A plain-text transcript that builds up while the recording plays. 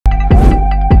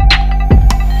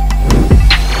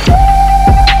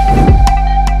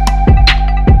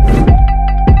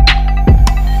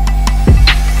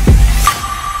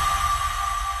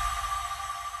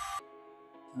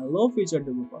Feature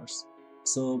developers.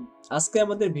 So আজকে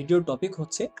আমাদের video topic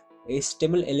হচ্ছে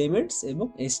HTML এলিমেন্টস এবং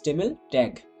HTML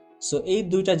ট্যাগ। সো এই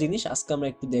দুইটা জিনিস আজকে আমরা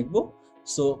একটু দেখব।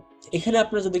 সো এখানে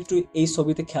আপনারা যদি একটু এই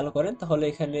ছবিতে খেয়াল করেন তাহলে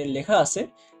এখানে লেখা আছে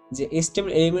যে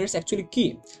HTML এলিমেন্টস অ্যাকচুয়ালি কি।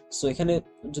 সো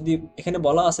এখানে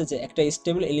বলা আছে যে একটা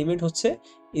HTML এলিমেন্ট হচ্ছে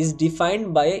is defined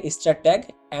by a star tag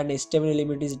and HTML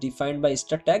element is defined by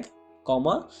star tag,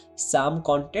 comma, some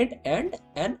content and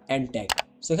an end tag.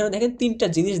 So এখানে দেখেন তিনটা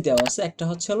জিনিস দেওয়া আছে। একটা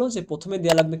হচ্ছে হলো যে প্রথমে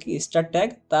দেওয়া লাগবে কি স্টার ট্যাগ,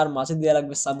 তার মাঝে দেওয়া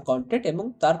লাগবে সাম কন্টেন্ট এবং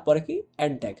তারপরে কি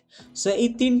এন্ড ট্যাগ। সো এই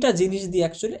তিনটা জিনিস দিয়ে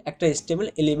অ্যাকচুয়ালি একটা HTML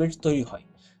এলিমেন্ট তৈরি হয়।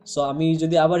 সো আমি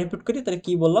যদি আবার রিপিট করি তাহলে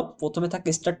কি বললাম, প্রথমে থাকে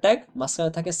স্টার ট্যাগ,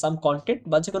 মাঝখানে থাকে সাম কন্টেন্ট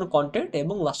বা যে কোনো কন্টেন্ট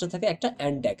এবং লাস্টে থাকে একটা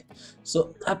এন্ড ট্যাগ। সো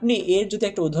আপনি এর যদি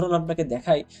একটা উদাহরণ আপনাকে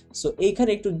দেখাই, সো এইখানে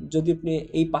একটু যদি আপনি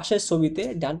এই পাশের ছবিতে,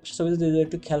 ডান পাশের ছবিতে যদি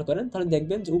একটু খেয়াল করেন তাহলে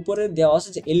দেখবেন যে উপরে দেওয়া আছে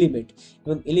যে এলিমেন্ট,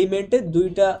 এবং এলিমেন্টের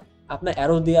দুইটা আপনার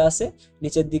অ্যারো দেওয়া আছে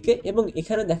নিচের দিকে, এবং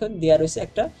এখানে দেখেন দেওয়া রয়েছে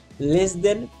একটা less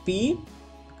than P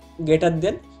greater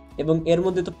than, এবং এর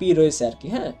মধ্যে তো পি রয়েছে আর কি,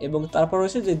 হ্যাঁ, এবং তারপর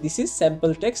রয়েছে যে দিস ইজ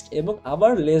স্যাম্পল টেক্সট এবং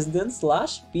আবার less than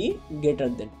slash P greater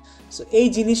than. So এই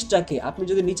জিনিসটাকে আপনি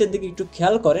যদি নিচের দিকে একটু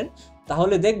খেয়াল করেন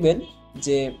তাহলে দেখবেন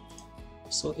যে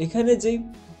সো এখানে যেই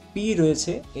পি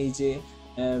রয়েছে, এই যে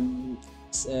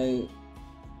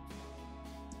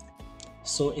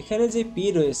সো এখানে যে পি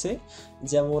রয়েছে,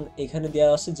 যেমন এখানে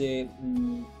দেওয়া আছে যে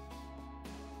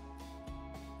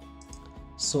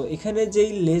সো এখানে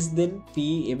যেই লেস দেন পি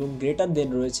এবং গ্রেটার দেন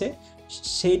রয়েছে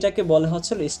সেইটাকে বলা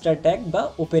হচ্ছে স্টার ট্যাগ বা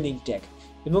ওপেনিং ট্যাগ,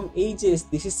 এবং এই যে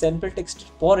দিস ইজ স্যাম্পল টেক্সট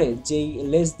পরে যেই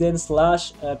less than slash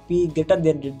P greater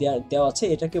than দেওয়া আছে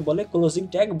এটাকে বলে ক্লোজিং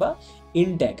ট্যাগ বা ইন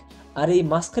ট্যাগ। আর এই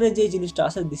মাঝখানে যে জিনিসটা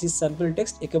আছে দিস ইজ স্যাম্পল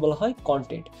টেক্সট, একে বলা হয়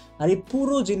কন্টেন্ট। আর এই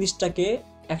পুরো জিনিসটাকে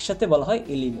একসাথে বলা হয়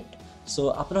এলিমেন্ট। সো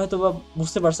আপনারা হয়তো বা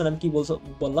বুঝতে পারছেন আমি কি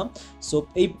বললাম। সো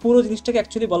এই পুরো জিনিসটাকে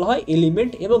অ্যাকচুয়ালি বলা হয়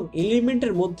এলিমেন্ট, এবং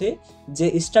এলিমেন্টের মধ্যে যে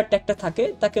স্টার ট্যাগটা থাকে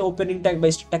তাকে ওপেনিং ট্যাগ বা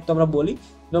স্টার ট্যাগ তো আমরা বলি,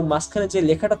 এবং মাঝখানে যে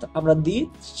লেখাটা আমরা দিই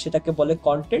সেটাকে বলে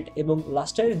কন্টেন্ট, এবং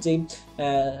লাস্টের যেই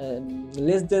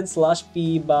লেস দেন স্ল্যাশ পি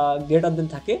বা গ্রেটার দেন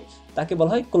থাকে তাকে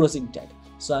বলা হয় ক্লোজিং ট্যাগ।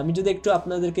 সো আমি যদি একটু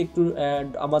আপনাদেরকে একটু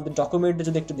আমাদের ডকুমেন্টে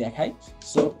যদি একটু দেখাই,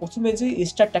 সো প্রথমে যে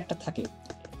স্টার ট্যাগটা থাকে,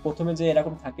 প্রথমে যে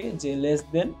এরকম থাকে যে less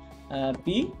than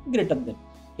P greater than,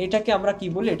 এটাকে আমরা কি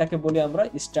বলি, এটাকে বলি আমরা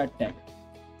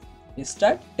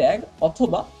স্টার ট্যাগ,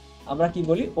 অথবা আমরা কি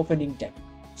বলি opening tag.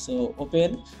 So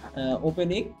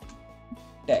opening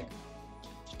tag,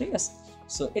 ঠিক আছে।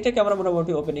 সো এটাকে আমরা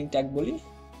মোটামুটি ওপেনিং ট্যাগ বলি।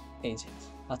 এই যে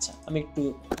আচ্ছা আমি একটু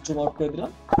জুম আউট করে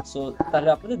দিলাম, সো তাহলে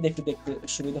আপনাদের দেখতে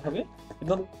সুবিধা হবে।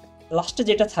 এবং লাস্টে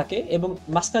যেটা থাকে এবং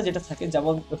মাঝখানে যেটা থাকে,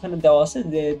 যেমন ওখানে দেওয়া আছে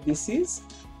যে দিস ইজ,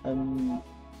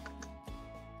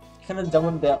 এখানে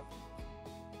যেমন দেওয়া,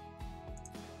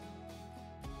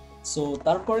 সো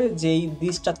তারপরে যেই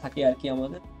দিসটা থাকে আর কি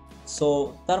আমাদের, সো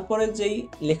তারপরে যেই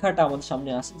লেখাটা আমাদের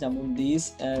সামনে আসে যেমন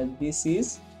this is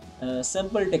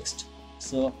sample text.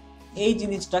 So এই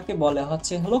জিনিসটাকে বলা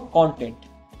হচ্ছে হলো কন্টেন্ট,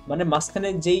 মানে মাঝখানে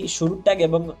যেই শুরুর ট্যাগ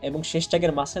এবং শেষ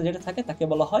ট্যাগের মাঝখানে যেটা থাকে তাকে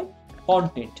বলা হয়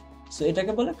কন্টেন্ট। সো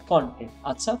এটাকে বলে কন্টেন্ট,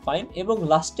 আচ্ছা ফাইন। এবং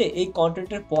লাস্টে এই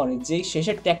কন্টেন্টের পরে যেই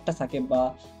শেষের ট্যাগটা থাকে, বা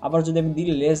আবার যদি আমি দিই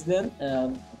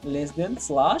লেস দেন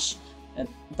স্ল্যাশ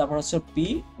তারপর হচ্ছে পি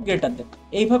গ্রেটার দেন,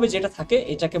 এইভাবে যেটা থাকে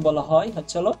এটাকে বলা হয়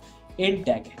হচ্ছে হলো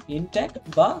ইন ট্যাগ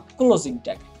বা ক্লোজিং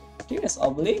ট্যাগ, ঠিক আছে,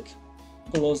 অবলিক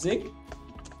ক্লোজিং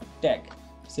ট্যাগ,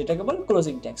 সেটাকে বলে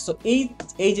ক্লোজিং ট্যাগ। সো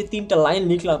এই যে তিনটা লাইন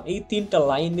লিখলাম, এই তিনটা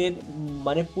লাইনের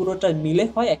মানে পুরোটা মিলে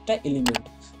হয় একটা এলিমেন্ট।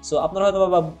 সো আপনারা হয়তো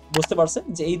বা বুঝতে পারছেন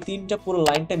যে এই তিনটা পুরো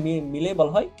লাইনটা মিলে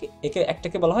বলা হয়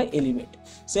একটাকে বলা হয় এলিমেন্ট।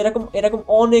 সো এরকম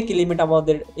অনেক এলিমেন্ট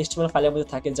আমাদের HTML ফাইলের মধ্যে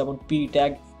থাকে, যেমন P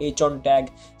tag, h1 tag,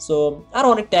 so আরো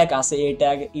অনেক ট্যাগ আছে, এ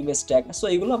ট্যাগ, ইমেজ ট্যাগ। সো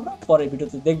এগুলো আমরা পরের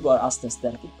ভিডিওতে দেখবো আস্তে আস্তে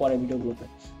আর কি, পরের ভিডিওগুলোতে।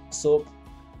 সো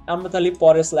আমরা তাহলে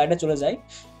পরের স্লাইডে চলে যাই,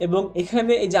 এবং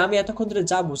এখানে এই যে আমি এতক্ষণ ধরে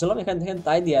যা বুঝলাম এখানে দেখেন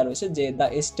তাই দেওয়া রয়েছে যে the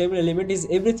HTML element is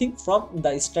everything from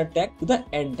the star tag to the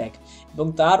end tag, এবং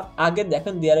তার আগে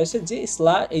দেখেন দেওয়া রয়েছে যে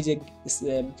এই যে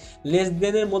লেস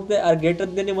দেনের মধ্যে আর গ্রেটার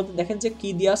দেনের মধ্যে দেখেন যে কি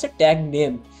দেওয়া আছে ট্যাগ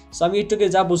নেম। সো আমি একটুকে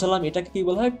যা বুঝলাম এটাকে কি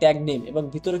বলা হয় ট্যাগ নেম, এবং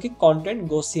ভিতরে কি কন্টেন্ট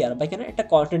গোসিয়ার বা এখানে একটা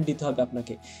কন্টেন্ট দিতে হবে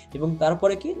আপনাকে, এবং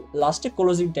তারপরে কি লাস্টে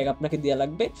ক্লোজিং ট্যাগ আপনাকে দেওয়া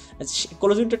লাগবে।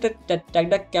 ক্লোজিং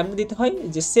ট্যাগটা কেমন দিতে হয়,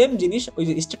 যে সেম জিনিস ওই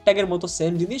যে স্টার ট্যাগের মতো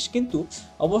সেম জিনিস, কিন্তু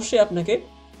অবশ্যই আপনাকে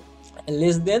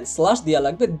লেস দেন স্ল্যাশ দেওয়া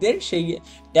লাগবে, দেন সেই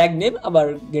ট্যাগ নেম আবার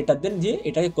গ্রেটার দেন দিয়ে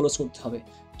এটাকে ক্লোজ করতে হবে,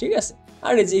 ঠিক আছে।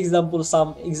 আর এই যে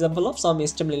example of some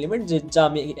HTML element, যে যা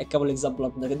আমি কেবল এক্সাম্পল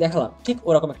আপনাকে দেখালাম, ঠিক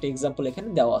ওরকম একটা এক্সাম্পল এখানে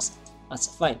দেওয়া আছে। আচ্ছা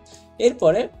ফাইন,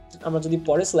 এরপরে আমরা যদি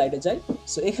পরের স্লাইডে যাই,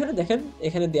 সো এখানে দেখেন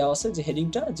এখানে দেওয়া আছে যে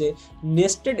হেডিংটা যে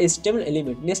নেস্টেড HTML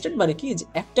এলিমেন্ট। নেস্টেড মানে কি, যে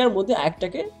একটার মধ্যে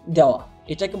আরেকটাকে দেওয়া,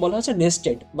 এটাকে বলা হচ্ছে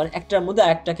নেস্টেড, মানে একটার মধ্যে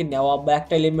আরেকটাকে নেওয়া, বা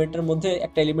একটা এলিমেন্টের মধ্যে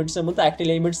একটা এলিমেন্টসের মধ্যে আরেকটা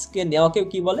এলিমেন্টসকে নেওয়াকে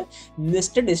কি বলে,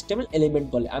 নেস্টেড HTML এলিমেন্ট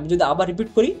বলে। আমি যদি আবার রিপিট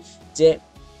করি যে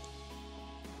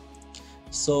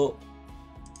সো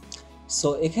সো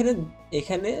এখানে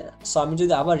এখানে সো আমি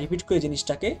যদি আবার রিপিট করি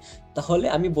জিনিসটাকে, তাহলে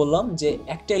আমি বললাম যে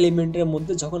একটা এলিমেন্টের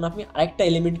মধ্যে যখন আপনি আরেকটা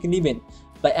এলিমেন্টকে নেবেন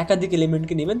বা একাধিক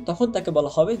এলিমেন্টকে নেবেন, তখন তাকে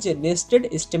বলা হবে যে নেস্টেড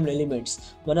HTML এলিমেন্টস,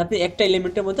 মানে আপনি একটা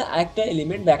এলিমেন্টের মধ্যে আরেকটা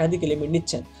এলিমেন্ট বা একাধিক এলিমেন্ট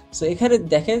নিচ্ছেন। সো এখানে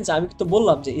দেখেন যে আমি তো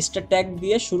বললাম যে স্টার ট্যাগ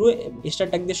দিয়ে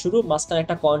শুরু, মাঝখানে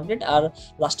একটা কন্টেন্ট, আর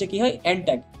লাস্টে কি হয়, এন্ড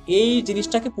ট্যাগ। এই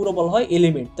জিনিসটাকে পুরো বলা হয়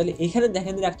এলিমেন্ট। তাহলে এখানে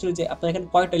দেখেন যে অ্যাকচুয়ালি যে আপনার এখানে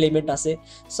কয়টা এলিমেন্ট আছে।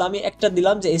 সো আমি একটা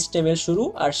দিলাম যে HTML শুরু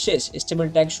আর শেষ, HTML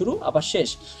ট্যাগ শুরু আবার শেষ।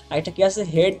 আর এটা কি আছে,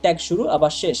 হেড ট্যাগ শুরু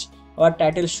আবার শেষ, আবার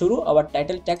টাইটেল শুরু আবার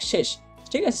টাইটেল ট্যাগ শেষ।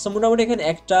 ঠিক আছে, সো মোটামুটি এখানে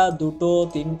একটা, দুটো,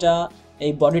 তিনটা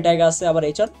এই বডি ট্যাগ আছে, আবার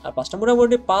এইচআর আর পাঁচটা,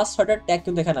 মোটামুটি 5-6টা ট্যাগ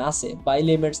কিন্তু এখানে আছে, বা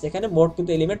এলিমেন্টস এখানে মোট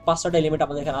কিন্তু এলিমেন্ট 5-6টা এলিমেন্ট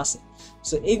আমাদের এখানে আছে।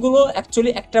 সো এইগুলো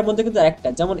অ্যাকচুয়ালি একটার মধ্যে কিন্তু আরেকটা,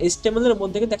 যেমন HTML এর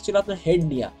মধ্যে কিন্তু অ্যাকচুয়ালি আপনার হেড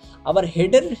নিয়া, আবার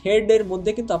হেডের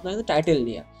মধ্যে কিন্তু আপনার কিন্তু টাইটেল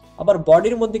নিয়া, আবার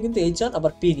বডির মধ্যে কিন্তু এইচআর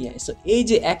আবার পি নিয়ে। সো এই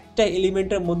যে একটা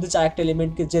এলিমেন্টের মধ্যে যে আরেকটা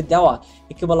এলিমেন্টকে যে দেওয়া,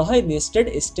 একে বলা হয় নেস্টেড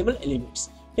HTML এলিমেন্টস।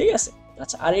 ঠিক আছে,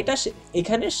 আচ্ছা, আর এটা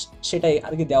এখানে সেটাই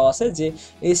আর কি দেওয়া আছে যে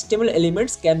HTML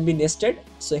elements can be nested.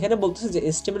 So এখানে বলতেছে যে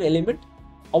HTML এলিমেন্ট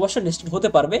অবশ্যই নেস্টেড হতে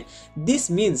পারবে। This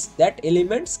means that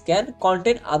elements can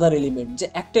contain other element, যে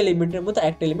একটা এলিমেন্টের মধ্যে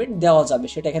একটা এলিমেন্ট দেওয়া যাবে,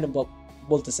 সেটা এখানে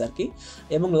বলতেছে আর কি।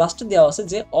 এবং লাস্টে দেওয়া আছে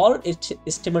যে all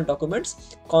HTML documents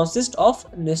consist of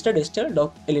nested HTML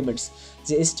elements,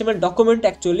 যে HTML ডকুমেন্ট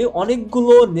অ্যাকচুয়ালি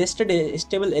অনেকগুলো নেস্টেড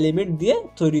HTML এলিমেন্ট দিয়ে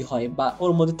তৈরি হয়, বা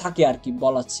ওর মধ্যে থাকে আর কি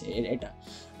বলাচ্ছে এটা।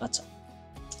 আচ্ছা,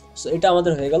 সো এটা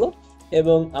আমাদের হয়ে গেল।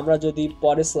 এবং আমরা যদি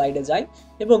পরের স্লাইডে যাই,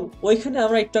 এবং ওইখানে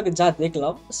আমরা একটু আগে যা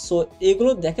দেখলাম, সো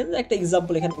এগুলো দেখেন একটা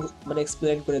এক্সাম্পল এখানে মানে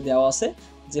এক্সপ্লেন করে দেওয়া আছে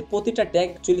যে প্রতিটা ট্যাগ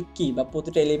অ্যাকচুয়ালি কি, বা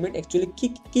প্রতিটা এলিমেন্ট অ্যাকচুয়ালি কি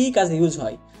কি কাজে ইউজ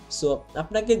হয়। সো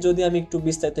আপনাকে যদি আমি একটু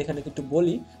বিস্তারিত এখানে একটু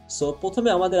বলি, সো প্রথমে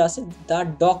আমাদের আছে দ্য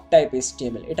ডক টাইপ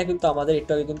HTML। এটা কিন্তু আমাদের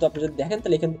একটু আগে কিন্তু আপনি যদি দেখেন,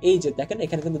 তাহলে এখানে এই যে দেখেন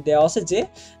এখানে কিন্তু দেওয়া আছে যে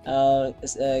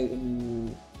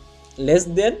less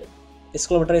than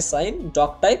exclamatory sign,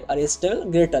 doc type আর HTML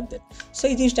গ্রেটার দেন। সো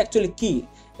এই জিনিসটা অ্যাকচুয়ালি কি,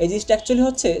 এই জিনিসটা অ্যাকচুয়ালি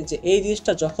হচ্ছে যে এই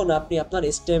জিনিসটা যখন আপনি আপনার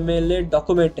HTML এর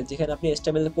ডকুমেন্টে, যেখানে আপনি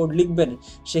HTML এর কোড লিখবেন,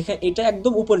 সেখানে এটা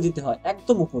একদম উপরে দিতে হয়,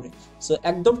 একদম উপরে। সো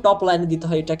একদম টপ লাইনে দিতে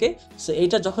হয় এটাকে। সো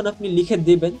এইটা যখন আপনি লিখে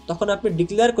দেবেন, তখন আপনি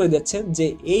ডিক্লেয়ার করে দিচ্ছেন যে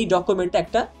এই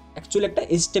ডকুমেন্টটা অ্যাকচুয়ালি একটা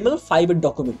HTML5 এর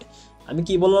ডকুমেন্ট। আমি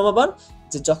কি বললাম আবার,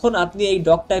 যে যখন আপনি এই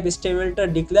ডক টাইপ HTML-টা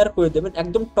ডিক্লেয়ার করে দেবেন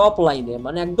একদম টপ লাইনে,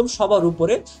 মানে একদম সবার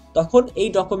উপরে, তখন এই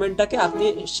ডকুমেন্টটাকে আপনি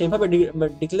সেভাবে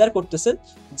ডিক্লেয়ার করতেছেন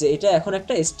যে এটা এখন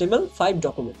একটা HTML5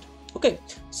 ডকুমেন্ট। ওকে,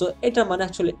 সো এটা মানে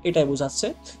অ্যাকচুয়ালি এটাই বোঝাচ্ছে।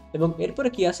 এবং এরপরে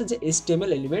কি আছে যে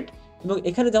HTML এলিমেন্ট, এবং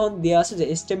এখানে যেমন দেওয়া আছে যে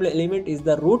HTML element is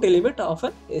the root element of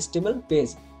an HTML page,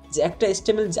 যে একটা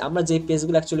HTML যে আমরা যে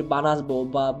পেজগুলো অ্যাকচুয়ালি বানাবো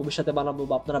বা ভবিষ্যতে বানাবো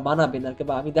বা আপনারা বানাবেন আর কি,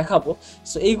 বা আমি দেখাবো,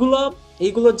 সো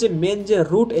এইগুলোর যে মেন যে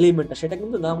রুট এলিমেন্টটা, সেটা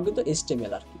কিন্তু নাম কিন্তু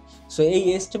HTML আর কি। সো এই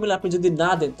HTML আপনি যদি না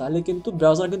দেন, তাহলে কিন্তু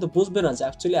ব্রাউজার কিন্তু বুঝবে না যে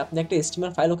অ্যাকচুয়ালি আপনি একটা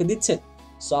HTML ফাইল ওকে দিচ্ছেন।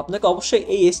 সো আপনাকে অবশ্যই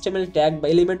এই HTML ট্যাগ বা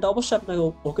এলিমেন্টটা অবশ্যই আপনাকে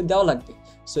ওকে দেওয়া লাগবে।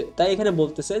 সো তাই এখানে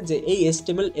বলতেছে যে এই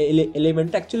HTML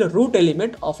এলিমেন্টটা actually root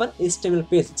element of an HTML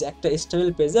page, যে একটা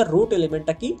HTML পেজের রুট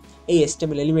এলিমেন্টটা কি, এই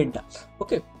HTML এলিমেন্টটা।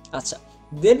 ওকে, আচ্ছা,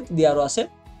 দেন দেওয়া আছে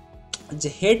যে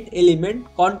head element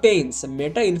contains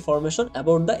meta information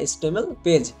about the HTML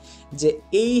page, যে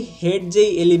এই হেড যেই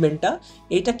এলিমেন্টটা,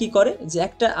 এটা কি করে, যে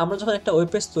আমরা যখন একটা ওয়েব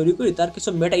পেজ তৈরি করি, তার কিছু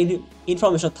মেটা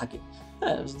ইনফরমেশন থাকে।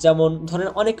 হ্যাঁ, যেমন ধরেন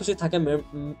অনেক কিছুই থাকে,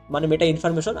 মানে মেটা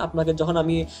ইনফরমেশন। আপনাকে যখন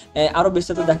আমি আরো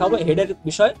বিস্তারিত দেখাবো হেডের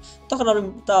বিষয়,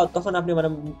 তখন আপনি মানে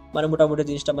মানে মোটামুটি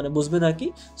জিনিসটা মানে বুঝবেন আর কি।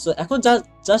 সো এখন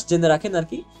জাস্ট জেনে রাখেন আর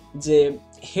কি, যে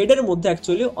হেডের মধ্যে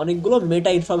অ্যাকচুয়ালি অনেকগুলো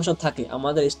মেটা ইনফরমেশন থাকে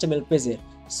আমাদের HTML পেজের।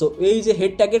 সো এই যে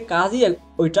হেড ট্যাগের কাজই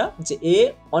ওইটা, যে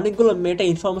অনেকগুলো মেটা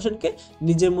ইনফরমেশনকে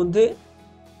নিজের মধ্যে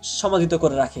সমাধিত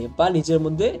করে রাখে, বা নিজের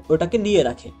মধ্যে ওটাকে নিয়ে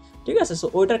রাখে। ঠিক আছে, সো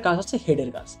ওইটার কাজ হচ্ছে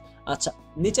হেডের কাজ। আচ্ছা,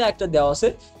 নিচে একটা দেওয়া আছে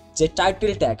যে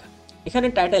টাইটেল ট্যাগ। এখানে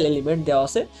টাইটেল এলিমেন্ট দেওয়া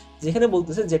আছে, যেখানে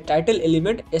বলতেছে যে title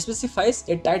element specifies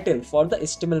A title for the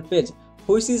HTML page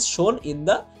which is শোন in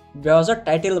the browser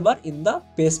title bar in the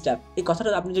page tab. এই কথাটা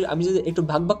আমি যদি একটু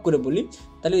ভাগ করে বলি,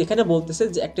 তাহলে এখানে বলতেছে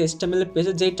যে একটা HTML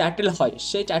পেজে যেই টাইটেল হয়,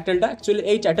 সেই টাইটেলটা অ্যাকচুয়ালি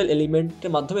এই টাইটেল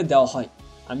এলিমেন্টের মাধ্যমে দেওয়া হয়।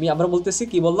 আমি আবার বলতেছি,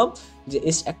 কি বললাম, যে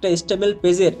একটা HTML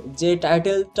পেজের যে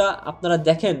টাইটেলটা আপনারা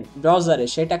দেখেন ব্রাউজারে,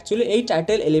 সেটা অ্যাকচুয়ালি এই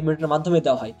টাইটেল এলিমেন্টের মাধ্যমে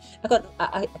দেওয়া হয়। এখন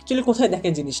অ্যাকচুয়ালি কোথায়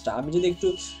দেখেন জিনিসটা, আমি যদি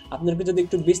আপনাদেরকে যদি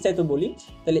একটু বিস্তারিত বলি,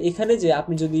 তাহলে এখানে যে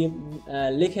আপনি যদি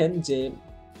লেখেন যে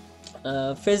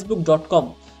facebook.com,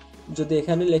 যদি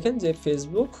এখানে লেখেন যে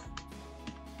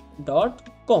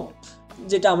facebook.com,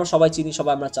 যেটা আমরা সবাই চিনি,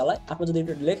 সবাই আমরা চালাই, আপনি যদি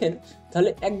এটা লেখেন, তাহলে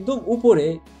একদম উপরে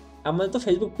আমাদের তো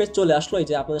ফেসবুক পেজ চলে আসলো, এই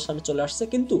যে আপনাদের সামনে চলে আসছে,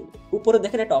 কিন্তু উপরে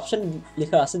দেখেন একটা অপশন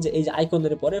লেখা আছে যে এই যে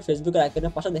আইকনের পরে, ফেসবুকের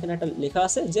আইকনের পাশে দেখেন একটা লেখা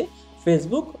আছে যে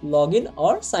Facebook log in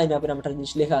or sign up, এর একটা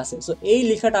জিনিস লেখা আছে। সো এই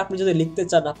লেখাটা আপনি যদি লিখতে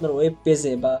চান আপনার ওয়েব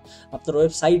পেজে বা আপনার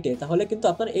ওয়েবসাইটে, তাহলে কিন্তু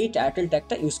আপনার এই টাইটেল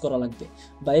ট্যাগটা ইউজ করা লাগবে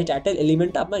বা এই টাইটেল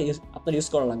এলিমেন্টটা আপনার ইউজ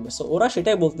করা লাগবে। সো ওরা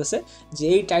সেটাই বলতেছে যে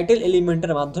এই টাইটেল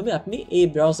এলিমেন্টের মাধ্যমে আপনি এই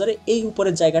ব্রাউজারে এই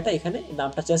উপরের জায়গাটা এখানে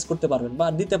নামটা চেঞ্জ করতে পারবেন বা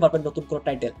দিতে পারবেন নতুন কোনো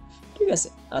টাইটেল, ঠিক আছে।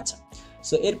 আচ্ছা,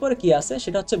 সো এরপরে কি আছে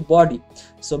সেটা হচ্ছে body.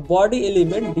 So body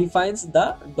element defines the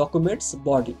documents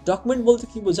body. Document বলতে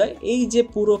কি বোঝায়, এই যে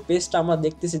পুরো পেজটা আমরা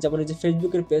দেখতেছি, যেমন এই যে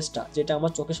ফেসবুকের পেজটা যেটা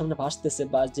আমার চোখের সামনে ভাসতেছে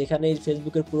বা যেখানে এই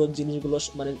ফেসবুকের পুরো জিনিসগুলো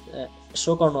মানে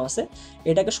শো করানো আছে,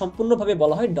 এটাকে সম্পূর্ণভাবে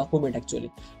বলা হয় ডকুমেন্ট অ্যাকচুয়ালি,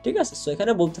 ঠিক আছে। সো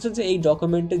এখানে বলতেছে যে এই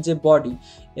ডকুমেন্টের যে বডি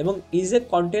এবং is a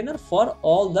container for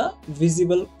all the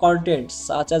visible contents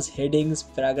such as headings,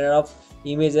 paragraph,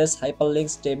 images,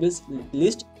 hyperlinks, tables,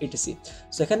 list, etc.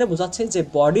 So এখানে বোঝাচ্ছে যে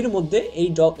বডির মধ্যে এই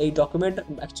ডকুমেন্ট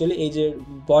অ্যাকচুয়ালি, এই যে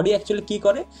বডি অ্যাকচুয়ালি কী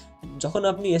করে, যখন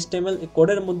আপনি HTML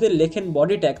কোডের মধ্যে লেখেন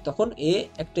বডি ট্যাগ, তখন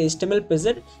একটা HTML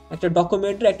পেজের একটা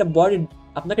ডকুমেন্টের একটা বডি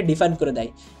আপনাকে ডিফাইন করে দেয়।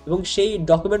 এবং সেই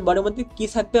ডকুমেন্ট বডির মধ্যে কী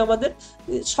থাকবে, আমাদের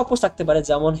সপোজ থাকতে পারে,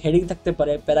 যেমন হেডিং থাকতে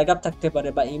পারে, প্যারাগ্রাফ থাকতে পারে,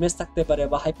 বা ইমেজ থাকতে পারে,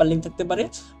 বা হাইপারলিঙ্ক থাকতে পারে,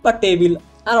 বা টেবিল,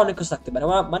 আর অনেক কিছু থাকতে পারে।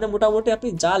 মানে মোটামুটি আপনি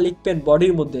যা লিখবেন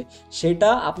বডির মধ্যে, সেটা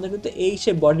আপনার কিন্তু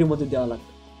সেই বডির মধ্যে দেওয়া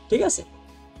লাগবে, ঠিক আছে।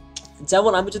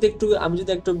 যেমন আমি যদি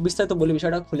একটু বিস্তারিত বলি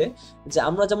বিষয়টা খুলে, যে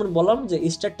আমরা যেমন বললাম যে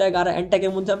স্টার ট্যাগ আর এন্ড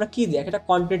ট্যাগের মধ্যে আমরা কি দিই, একটা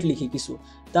কন্টেন্ট লিখি কিছু,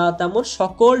 তেমন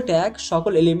সকল ট্যাগ,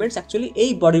 সকল এলিমেন্টস অ্যাকচুয়ালি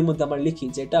এই বডির মধ্যে আমরা লিখি,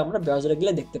 যেটা আমরা ব্রাউজারে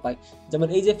গেলে দেখতে পাই। যেমন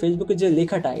এই যে ফেসবুকের যে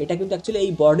লেখাটা, এটা কিন্তু অ্যাকচুয়ালি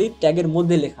এই বডির ট্যাগের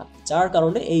মধ্যে লেখা, যার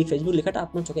কারণে এই ফেসবুক লেখাটা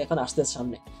আপনার চোখে এখন আসতে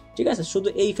সামনে, ঠিক আছে। শুধু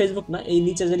এই ফেসবুক না, এই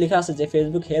নিচে যে লেখা আছে যে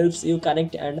Facebook helps you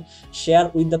connect and share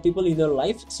with the people in your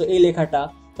life, so এই লেখাটা,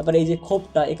 তারপরে এই যে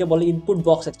খোপটা, একে বলে ইনপুট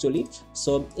বক্স অ্যাকচুয়ালি।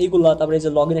 সো এইগুলো, তারপরে এই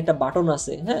যে লগ ইন একটা বাটন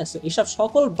আছে, হ্যাঁ। সো এইসব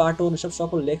সকল বাটন, এসব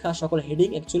সকল লেখা, সকল হেডিং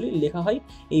অ্যাকচুয়ালি লেখা হয়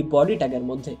এই বডি ট্যাগের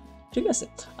মধ্যে, ঠিক আছে।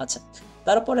 আচ্ছা,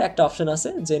 তারপরে একটা অপশন আছে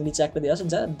যে নিচে একটা দেওয়া আছে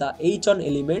যা the H1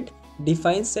 element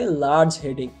defines a large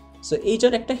heading. So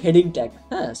এইটার একটা হেডিং ট্যাগ,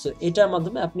 হ্যাঁ। সো এটার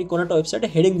মাধ্যমে আপনি কোনো একটা ওয়েবসাইটে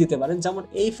হেডিং দিতে পারেন। যেমন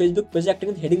এই ফেসবুক পেজে একটা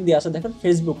কিন্তু হেডিং দেওয়া আছে, দেখেন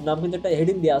ফেসবুক নাম কিন্তু একটা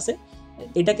হেডিং দেওয়া আছে,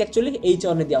 এটাকে অ্যাকচুয়ালি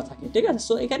H1 দেওয়া থাকে, ঠিক আছে।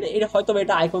 সো এখানে এটা হয়তো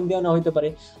এটা আইকন দেওয়া না হতে পারে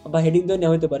বা হেডিং দেওয়া না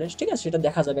হতে পারে, ঠিক আছে, সেটা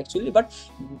দেখা যাবে অ্যাকচুয়ালি। বাট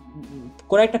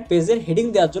কোনো একটা পেজের হেডিং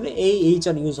দেওয়ার জন্য এই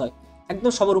H1 ইউজ হয়,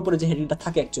 একদম সবার উপরে যে হেডিংটা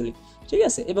থাকে অ্যাকচুয়ালি, ঠিক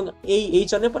আছে। এবং এই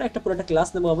H1 এর পরে একটা পুরো একটা ক্লাস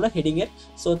নেবো আমরা হেডিং এর।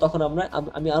 সো তখন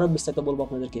আমি আরো বিস্তারিত বলবো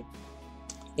আপনাদেরকে।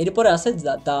 এরপরে আছে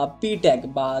দ্য পি ট্যাগ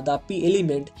বা the P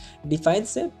element defines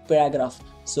a paragraph.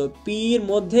 So P এর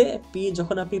মধ্যে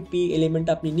যখন আপনি পি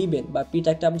এলিমেন্টটা আপনি নেবেন বা পি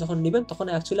ট্যাগটা আপনি যখন নেবেন, তখন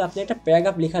অ্যাকচুয়ালি আপনি একটা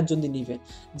প্যারাগ্রাফ লেখার জন্য নেবেন,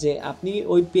 যে আপনি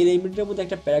ওই পি এলিমেন্টের মধ্যে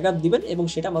একটা প্যারাগ্রাফ দিবেন এবং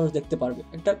সেটা মানুষ দেখতে পারবে,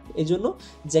 এই জন্য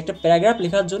যে একটা প্যারাগ্রাফ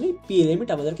লেখার জন্যই পি এলিমেন্ট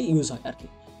আমাদেরকে ইউজ হয় আর কি,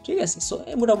 ঠিক আছে। সো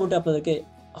মোটামুটি আপনাদেরকে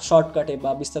শর্টকাটে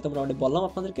বা বিস্তারিত মোটামুটি বললাম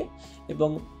আপনাদেরকে, এবং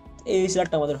এই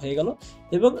স্লাইডটা আমাদের হয়ে গেল।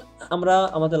 এবং আমরা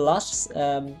আমাদের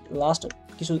লাস্ট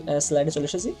কিছু স্লাইডে চলে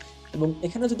এসেছি। এবং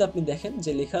এখানে যদি আপনি দেখেন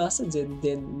যে লেখা আছে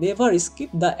যে never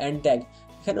skip the end tag.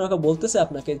 এখানে ওরা বলতেছে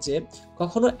আপনাকে যে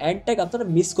কখনো এন্ড ট্যাগ আপনারা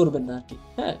মিস করবেন না আর কি,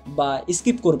 হ্যাঁ, বা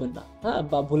স্কিপ করবেন না, হ্যাঁ,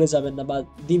 বা ভুলে যাবেন না বা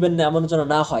দিবেন না, এমন যেন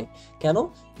না হয়। কেন?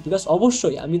 বিকজ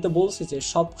অবশ্যই আমি তো বলছি যে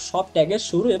সব ট্যাগের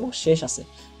শুরু এবং শেষ আছে।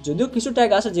 যদিও কিছু ট্যাগ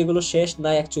আছে যেগুলো শেষ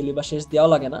নাই অ্যাকচুয়ালি বা শেষ দেওয়া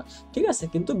লাগে না, ঠিক আছে,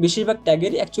 কিন্তু বেশিরভাগ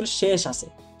ট্যাগেরই অ্যাকচুয়ালি শেষ আছে।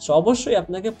 সো অবশ্যই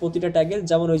আপনাকে প্রতিটা ট্যাগের,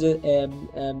 যেমন ওই যে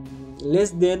লেস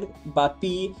দেন বা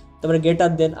পি, তারপরে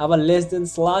গ্রেটার দেন, আবার less than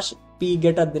slash P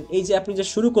greater than, এই যে আপনি যে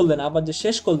শুরু করলেন আবার যে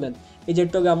শেষ করলেন, এই যে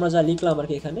ট্যাগ আমরা যা লিখলাম আর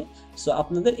কি এখানে। সো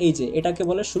আপনাদের এই যে এটাকে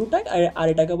বলে শুরু ট্যাগ আর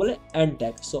এটাকে বলে এন্ড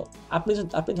ট্যাগ। সো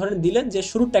আপনি ধরেন দিলেন যে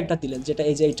শুরু ট্যাগটা দিলেন, যেটা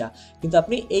এই যে এইটা, কিন্তু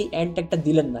আপনি এই এন্ড ট্যাগটা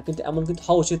দিলেন না, কিন্তু এমন কিন্তু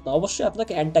হওয়া উচিত না। অবশ্যই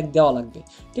আপনাকে এন্ড ট্যাগ দেওয়া লাগবে,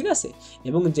 ঠিক আছে।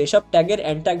 এবং যেসব ট্যাগের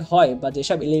এন্ড ট্যাগ হয় বা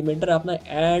যেসব এলিমেন্টের আপনার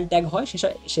এন্ড ট্যাগ হয়,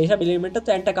 সেই সব এলিমেন্টের তো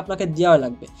এন্ড ট্যাগ আপনাকে দেওয়া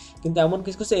লাগবে। কিন্তু এমন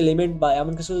কিছু কিছু এলিমেন্ট বা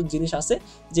এমন কিছু জিনিস আছে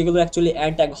যেগুলো অ্যাকচুয়ালি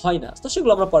এন্ড ট্যাগ হয় না, তো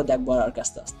সেগুলো আমরা পরে দেখবো আর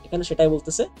আস্তে আস্তে। এখানে সেটাই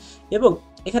বলতেছে। এবং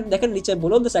এখানে দেখেন নিচে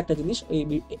বলে দিচ্ছে একটা জিনিস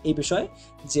এই বিষয়ে,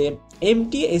 যে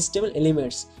এমটি HTML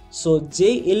এলিমেন্টস। সো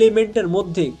যেই এলিমেন্টের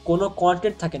মধ্যে কোনো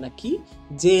কন্টেন্ট থাকে না, কি,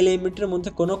 যে এলিমেন্টের মধ্যে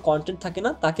কোনো কন্টেন্ট থাকে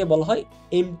না তাকে বলা হয়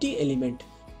MT element.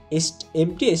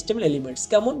 MT HTML elements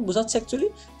কেমন বোঝাচ্ছে অ্যাকচুয়ালি?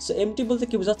 সো এমটি বলতে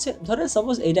কি বোঝাচ্ছে, ধরেন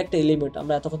সাপোজ এইটা একটা এলিমেন্ট,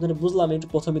 আমরা এতক্ষণ ধরে বুঝলাম একটু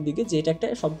প্রথমের দিকে যে এটা একটা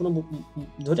সম্পূর্ণ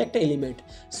ধরে একটা এলিমেন্ট।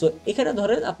 সো এখানে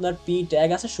ধরেন আপনার পি ট্যাগ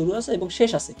আছে, শুরু আছে এবং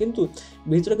শেষ আছে, কিন্তু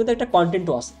ভিতরে কিন্তু একটা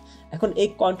কন্টেন্টও আছে। এখন এই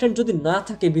কন্টেন্ট যদি না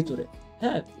থাকে ভিতরে,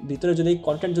 হ্যাঁ, ভিতরে যদি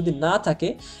কন্টেন্ট যদি না থাকে,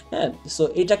 হ্যাঁ, সো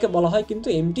এটাকে বলা হয় কিন্তু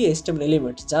এমটি HTML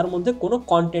এলিমেন্টস, যার মধ্যে কোনো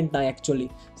কন্টেন্ট নাই অ্যাকচুয়ালি।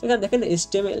 সেখানে দেখেন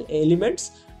HTML elements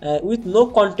with no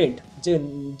content, যে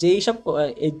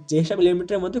যেসব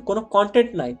এলিমেন্টের মধ্যে কোনো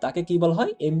কন্টেন্ট নাই তাকে কি বলা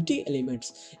হয়, এমটি এলিমেন্টস।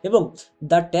 এবং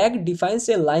the tag defines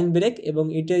A line break এবং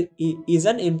it is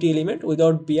an empty element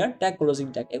without beer tag closing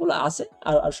tag. এগুলো আছে,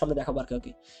 আর সামনে দেখাবো আর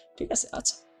কি। ঠিক আছে,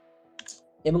 আচ্ছা।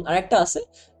 এবং আরেকটা আছে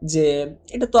যে,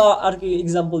 এটা তো আর কি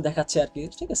এক্সাম্পল দেখাচ্ছে আর কি,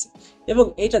 ঠিক আছে। এবং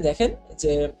এইটা দেখেন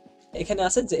যে এখানে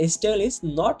আছে যে HTML is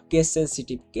not case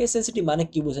sensitive. Case sensitive মানে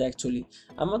কি বোঝায় অ্যাকচুয়ালি?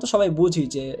 আমরা তো সবাই বুঝি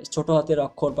যে ছোট হাতের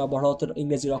অক্ষর বা বড় হাতের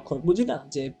ইংরেজির অক্ষর বুঝি না,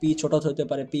 যে পি ছোট হাতের হতে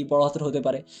পারে, পি বড় হাতের হতে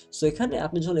পারে। সো এখানে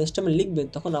আপনি যখন HTML লিখবেন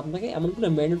তখন আপনাকে এমন কোনো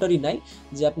ম্যান্ডেটরি নাই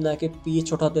যে আপনাকে পি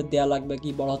ছোট হাতের দেওয়া লাগবে কি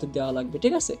বড় হাতের দেওয়া লাগবে,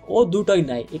 ঠিক আছে? ও দুটোই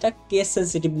নাই, এটা কেস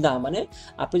সেন্সিটিভ না। মানে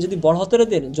আপনি যদি বড় হাতের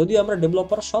দেন, যদিও আমরা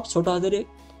ডেভেলপার সব ছোট হাতের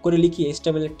করে লিখি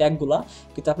HTML এর ট্যাগগুলা,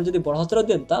 কিন্তু আপনি যদি বড় হাতেরও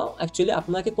দেন তাও অ্যাকচুয়ালি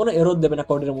আপনাকে কোনো এরর দেবে না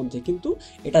কোডের মধ্যে, কিন্তু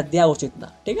এটা দেওয়া উচিত না,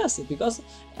 ঠিক আছে? বিকজ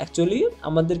অ্যাকচুয়ালি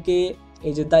আমাদেরকে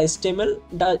এই যে the HTML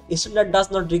standard does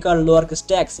not require lower case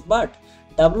tags but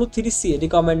W3C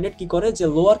recommended কি করে যে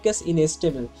লোয়ার কেস ইন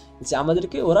HTML, যে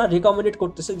আমাদেরকে ওরা রিকমেন্ডেড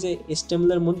করতেছে যে HTML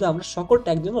এর মধ্যে আমরা সকল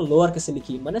ট্যাগ যেন লোয়ার কেসে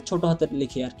লিখি, মানে ছোট হাতের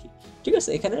লিখি আর কি, ঠিক আছে?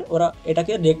 এখানে ওরা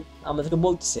এটাকে আমাদেরকে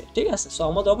বলতেছে, ঠিক আছে? সো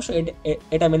আমাদের অবশ্যই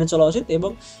এটা মেনে চলা উচিত, এবং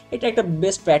এটা একটা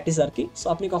বেস্ট প্র্যাকটিস আর কি। সো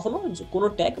আপনি কখনো কোনো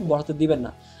ট্যাগ বড় হাতে দিবেন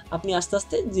না, আপনি আস্তে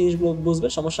আস্তে জিনিসগুলো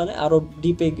বুঝবেন, সমস্যা নেই। আরও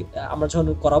ডিপে আমরা যখন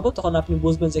করাবো তখন আপনি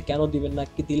বুঝবেন যে কেন দিবেন না,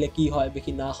 কি দিলে কি হয় বা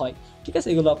কি না হয়, ঠিক আছে?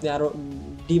 এগুলো আপনি আরও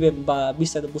ডিপে বা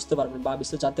বিস্তারিত বুঝতে পারবেন বা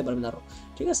বিস্তারিত জানতে পারবেন আরও,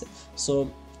 ঠিক আছে? সো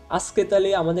আজকে তাহলে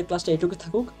আমাদের ক্লাসটা এটুকু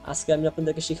থাকুক। আজকে আমি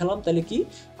আপনাদেরকে শিখালাম তাহলে কি,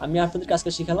 আমি আপনাদেরকে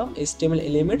আজকে শিখালাম HTML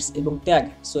এলিমেন্টস এবং ট্যাগ।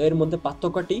 সো এর মধ্যে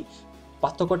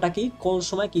পার্থক্যটা কি, কোন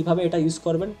সময় কিভাবে এটা ইউজ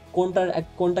করবেন,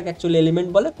 কোনটাকে অ্যাকচুয়ালি এলিমেন্ট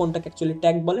বলে, কোনটাকে অ্যাকচুয়ালি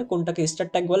ট্যাগ বলে, কোনটাকে স্টার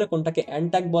ট্যাগ বলে, কোনটাকে এন্ড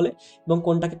ট্যাগ বলে, এবং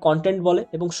কোনটাকে কন্টেন্ট বলে,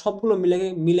 এবং সবগুলো মিলে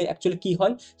মিলে অ্যাকচুয়ালি কি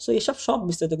হয়। সো এইসব সব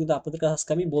বিস্তারিত কিন্তু আপনাদের কাছে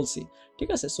আজকে আমি বলছি, ঠিক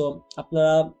আছে? সো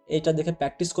আপনারা এটা দেখে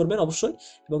প্র্যাকটিস করবেন অবশ্যই,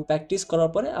 এবং প্র্যাকটিস করার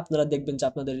পরে আপনারা দেখবেন যে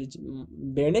আপনাদের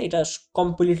ব্রেনে এটা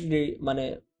কমপ্লিটলি মানে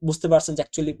বুঝতে পারছেন যে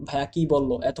অ্যাকচুয়ালি ভাইয়া কি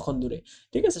বললো এতক্ষণ দূরে,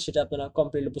 ঠিক আছে? সেটা আপনারা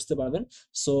কমপ্লিটলি বুঝতে পারবেন।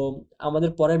 সো আমাদের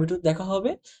পরের ভিডিওতে দেখা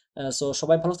হবে। সো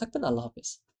সবাই ভালো থাকবেন, আল্লাহ হাফেজ।